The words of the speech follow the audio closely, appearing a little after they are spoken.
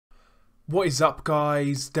What is up,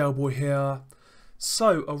 guys? Delboy here.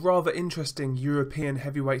 So, a rather interesting European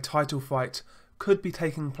heavyweight title fight could be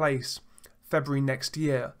taking place February next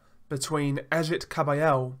year between Agit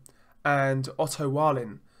Kabayel and Otto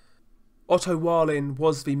Wallin. Otto Wallin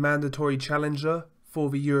was the mandatory challenger for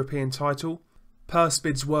the European title. Purse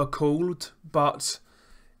bids were called, but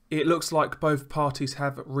it looks like both parties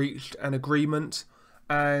have reached an agreement,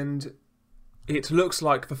 and it looks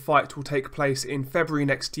like the fight will take place in February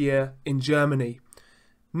next year in Germany.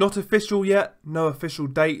 Not official yet, no official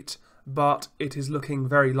date, but it is looking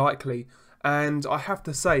very likely. And I have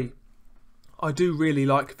to say, I do really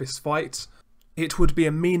like this fight. It would be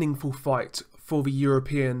a meaningful fight for the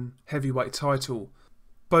European heavyweight title.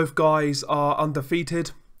 Both guys are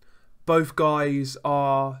undefeated. Both guys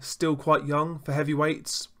are still quite young for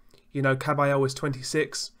heavyweights. You know, Kabayel is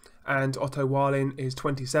 26 and Otto Wallin is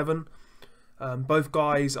 27. Both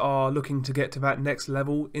guys are looking to get to that next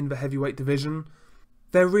level in the heavyweight division.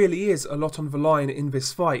 There really is a lot on the line in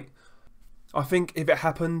this fight. I think if it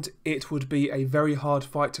happened, it would be a very hard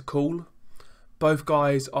fight to call. Both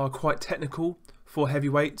guys are quite technical for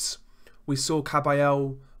heavyweights. We saw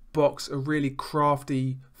Kabayel box a really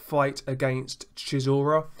crafty fight against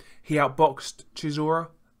Chisora. He outboxed Chisora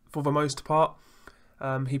for the most part.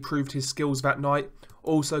 He proved his skills that night.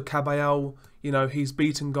 Also, Kabayel, you know, he's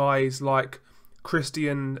beaten guys like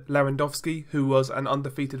Christian Lewandowski, who was an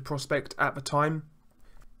undefeated prospect at the time.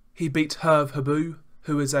 He beat Herve Habu,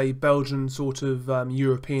 who is a Belgian sort of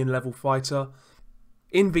European level fighter.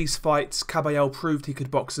 In these fights, Kabayel proved he could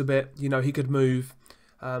box a bit. You know, he could move,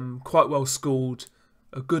 quite well schooled,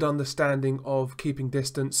 a good understanding of keeping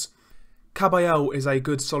distance. Kabayel is a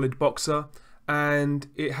good solid boxer, and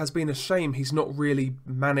it has been a shame he's not really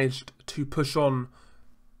managed to push on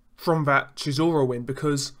from that Chisora win,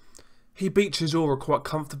 because he beat Chisora quite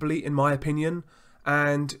comfortably, in my opinion,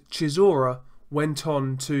 and Chisora went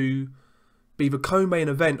on to be the co-main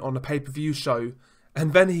event on a pay-per-view show,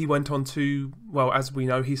 and then he went on to, well, as we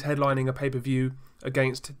know, he's headlining a pay-per-view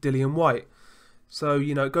against Dillian Whyte. So,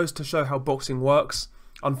 you know, it goes to show how boxing works.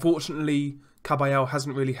 Unfortunately, Kabayel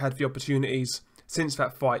hasn't really had the opportunities since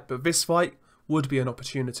that fight, but this fight would be an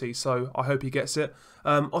opportunity, so I hope he gets it.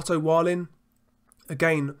 Otto Wallin,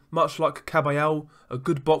 again, much like Kabayel, a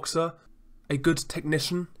good boxer, a good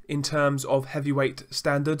technician in terms of heavyweight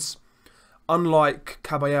standards. Unlike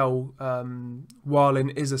Kabayel, Wallin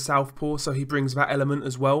is a southpaw, so he brings that element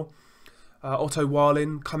as well. Otto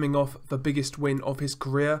Wallin coming off the biggest win of his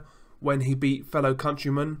career when he beat fellow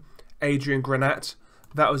countryman Adrian Granat.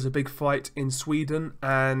 That was a big fight in Sweden,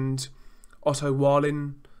 and Otto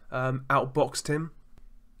Wallin outboxed him.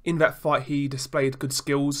 In that fight, he displayed good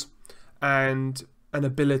skills and an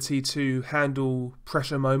ability to handle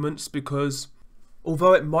pressure moments, because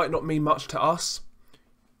although it might not mean much to us,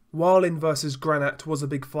 Wallin versus Granat was a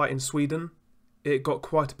big fight in Sweden. It got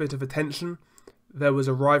quite a bit of attention. There was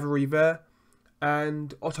a rivalry there,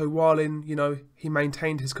 and Otto Wallin, you know, he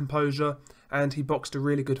maintained his composure and he boxed a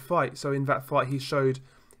really good fight. So in that fight, he showed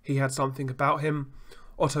he had something about him.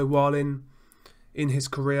 Otto Wallin, in his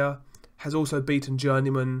career, has also beaten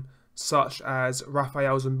journeymen such as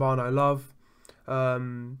Rafael Zambano Love,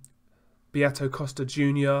 Beato Costa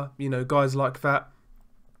Jr., you know, guys like that.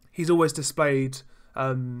 He's always displayed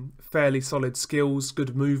fairly solid skills,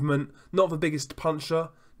 good movement. Not the biggest puncher,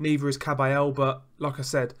 neither is Kabayel, but like I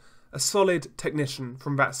said, a solid technician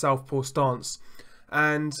from that southpaw stance.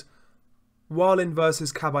 And Wallin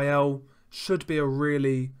versus Kabayel should be a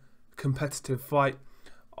really competitive fight.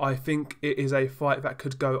 I think it is a fight that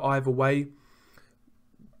could go either way.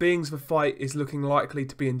 Being the fight is looking likely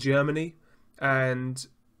to be in Germany and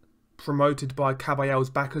promoted by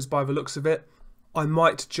Kabayel's backers by the looks of it, I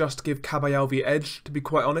might just give Kabayel the edge, to be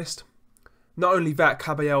quite honest. Not only that,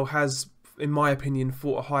 Kabayel has, in my opinion,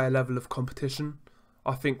 fought a higher level of competition.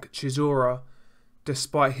 I think Chisora,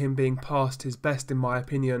 despite him being past his best in my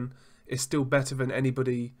opinion, is still better than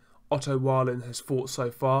anybody Otto Wallin has fought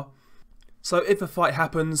so far. So if the fight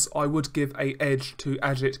happens, I would give an edge to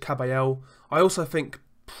Agit Kabayel. I also think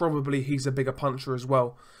probably he's a bigger puncher as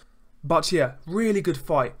well. But yeah, really good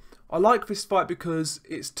fight. I like this fight because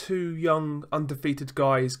it's two young, undefeated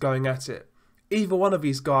guys going at it. Either one of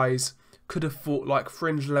these guys could have fought like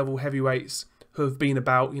fringe level heavyweights who have been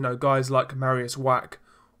about, you know, guys like Marius Wack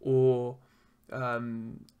or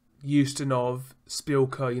Ustinov,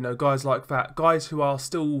 Spilka, you know, guys like that. Guys who are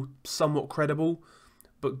still somewhat credible,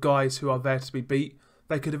 but guys who are there to be beat.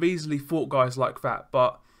 They could have easily fought guys like that,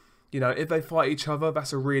 but, you know, if they fight each other,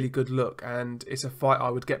 that's a really good look, and it's a fight I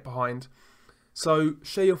would get behind. So,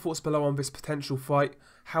 share your thoughts below on this potential fight.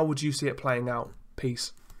 How would you see it playing out?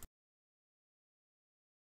 Peace.